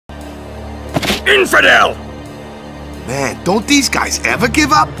Infidel! Man, don't these guys ever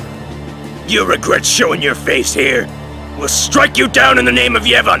give up? You regret showing your face here. We'll strike you down in the name of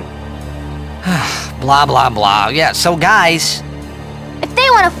Yevon. Blah, blah, blah. Yeah, so guys... If they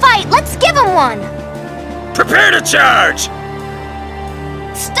want to fight, let's give them one! Prepare to charge!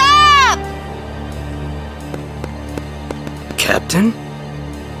 Stop! Captain?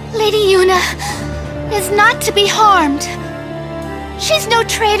 Lady Yuna is not to be harmed. She's no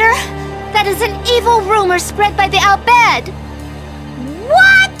traitor. That is an evil rumor spread by the Al-Bed.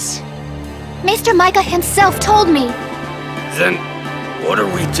 What? Maester Mika himself told me. Then, what are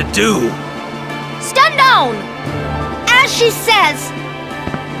we to do? Stand down! As she says.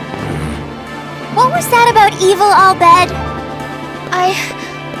 What was that about evil Al-Bed?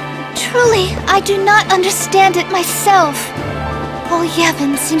 I do not understand it myself. All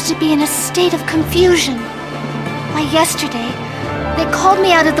Yevon seems to be in a state of confusion. Why, yesterday, they called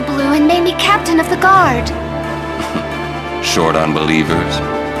me out of the blue and made me captain of the guard. Short on believers?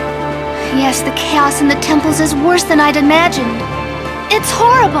 Yes, the chaos in the temples is worse than I'd imagined. It's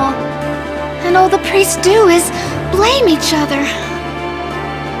horrible. And all the priests do is blame each other.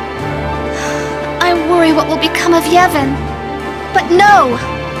 I worry what will become of Yevon. But no!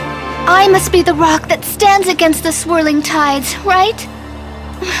 I must be the rock that stands against the swirling tides, right?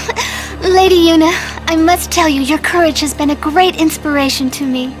 Lady Yuna, I must tell you, your courage has been a great inspiration to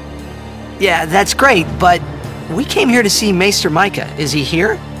me. Yeah, that's great, but we came here to see Maester Mika. Is he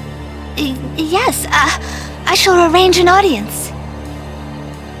here? Yes, I shall arrange an audience.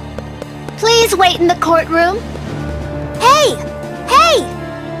 Please wait in the courtroom. Hey! Hey!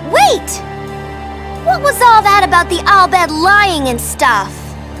 Wait! What was all that about the Al-Bed lying and stuff?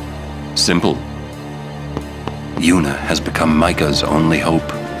 Simple. Yuna has become Mika's only hope.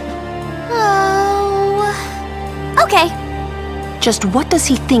 Oh... Okay. Just what does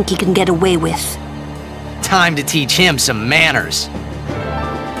he think he can get away with? Time to teach him some manners.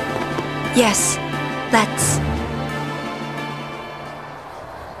 Yes, let's.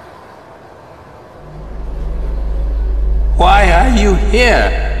 Why are you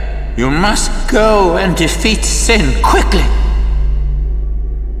here? You must go and defeat sin quickly.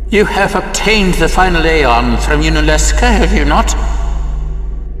 You have obtained the final Aeon from Yunalesca, have you not?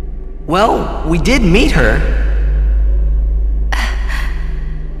 Well, we did meet her.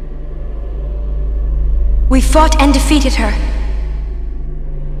 We fought and defeated her.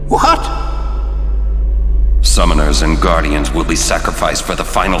 What? Summoners and Guardians will be sacrificed for the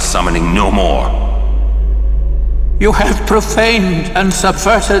final summoning no more. You have profaned and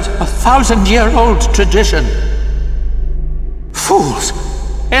subverted a 1,000-year-old tradition. Fools!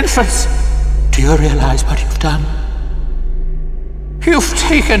 Infants! Do you realize what you've done? You've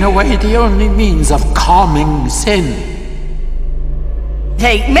taken away the only means of calming sin.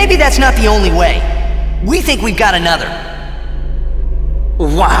 Hey, maybe that's not the only way. We think we've got another.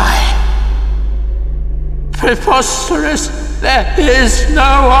 Why? Preposterous! There is no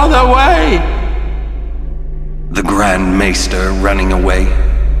other way! The Grand Maester running away.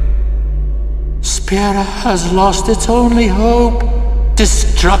 Spira has lost its only hope.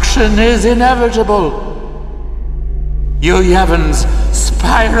 Destruction is inevitable. You Yevon's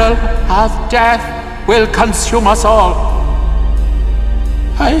spiral of death will consume us all.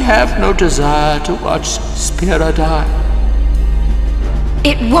 I have no desire to watch Spira die.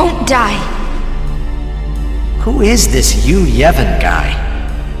 It won't die. Who is this Yu Yevon guy?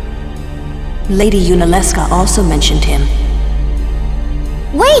 Lady Yunalesca also mentioned him.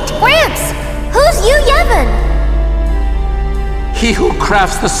 Wait, Gramps! Who's Yu Yevon? He who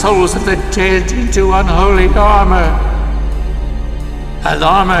crafts the souls of the dead into unholy armor. An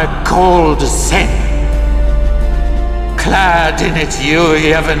armor called Zen. Clad in it, Yu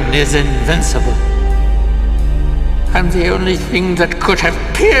Yevon is invincible. And the only thing that could have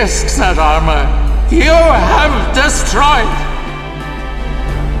pierced that armor, you have destroyed.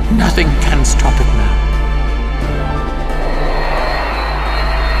 Nothing can stop it now.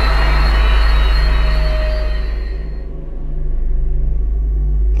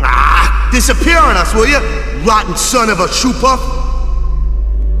 Disappear on us, will you? Rotten son of a shoe-puff!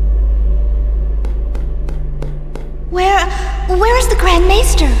 Where is the Grand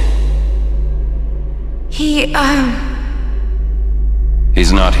Maester? He's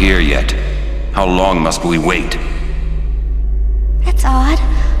not here yet. How long must we wait? That's odd.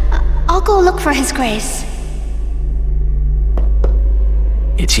 I'll go look for His Grace.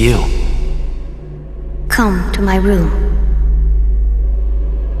 It's you. Come to my room.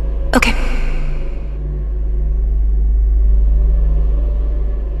 Okay.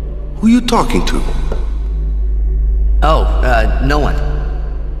 Who you talking to? Oh, no one.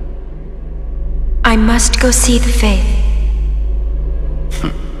 I must go see the Faith.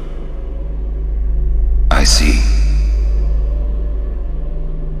 I see.